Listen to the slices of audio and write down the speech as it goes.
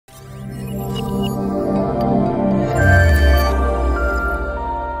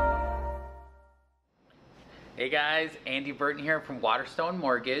guys, Andy Burton here from Waterstone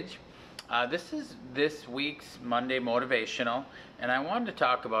Mortgage. This is this week's Monday Motivational, and I wanted to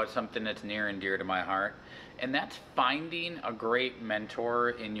talk about something that's near and dear to my heart, and that's finding a great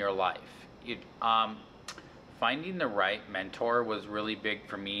mentor in your life. Finding the right mentor was really big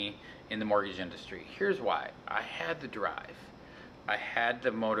for me in the mortgage industry. Here's why. I had the drive, I had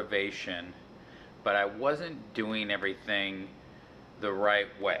the motivation, but I wasn't doing everything the right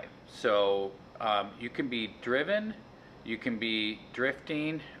way. So you can be driven, you can be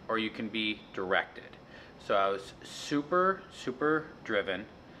drifting, or you can be directed. So I was super driven.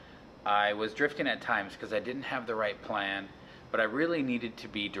 I was drifting at times because I didn't have the right plan, but I really needed to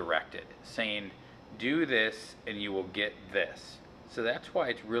be directed, saying do this and you will get this. So that's why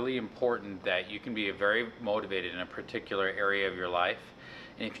it's really important that you can be very motivated in a particular area of your life.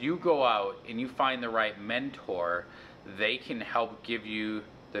 And if you go out and you find the right mentor, they can help give you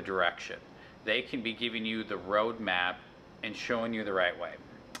the direction. They can be giving you the roadmap and showing you the right way.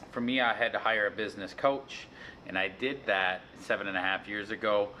 For me, I had to hire a business coach, and I did that 7.5 years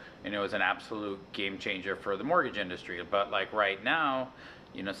ago, and it was an absolute game changer for the mortgage industry. But like right now,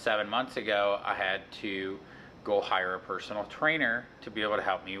 7 months ago, I had to go hire a personal trainer to be able to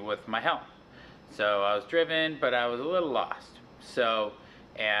help me with my health. So I was driven, but I was a little lost.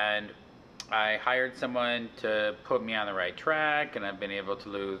 And I hired someone to put me on the right track, and I've been able to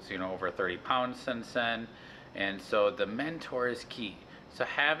lose, over 30 pounds since then. And so the mentor is key. So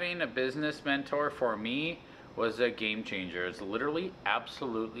having a business mentor for me was a game changer. It's literally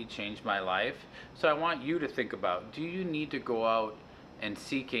absolutely changed my life. So I want you to think about, do you need to go out and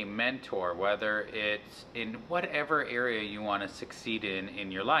seek a mentor, whether it's in whatever area you want to succeed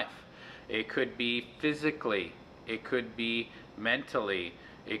in your life? It could be physically, it could be mentally,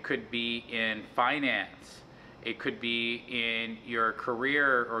 it could be in finance, it could be in your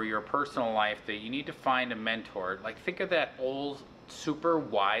career or your personal life, that you need to find a mentor. Like, think of that old super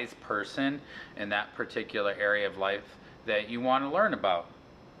wise person in that particular area of life that you want to learn about.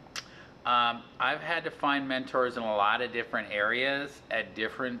 I've had to find mentors in a lot of different areas at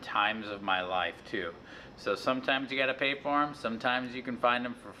different times of my life too. So sometimes you got to pay for them, sometimes you can find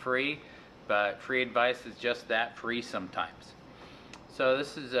them for free, but free advice is just that, free sometimes. So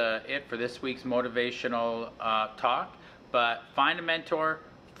this is it for this week's motivational talk. But find a mentor,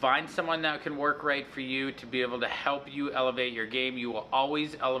 find someone that can work right for you to be able to help you elevate your game. You will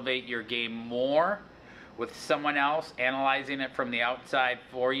always elevate your game more with someone else analyzing it from the outside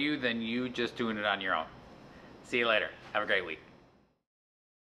for you than you just doing it on your own. See you later. Have a great week.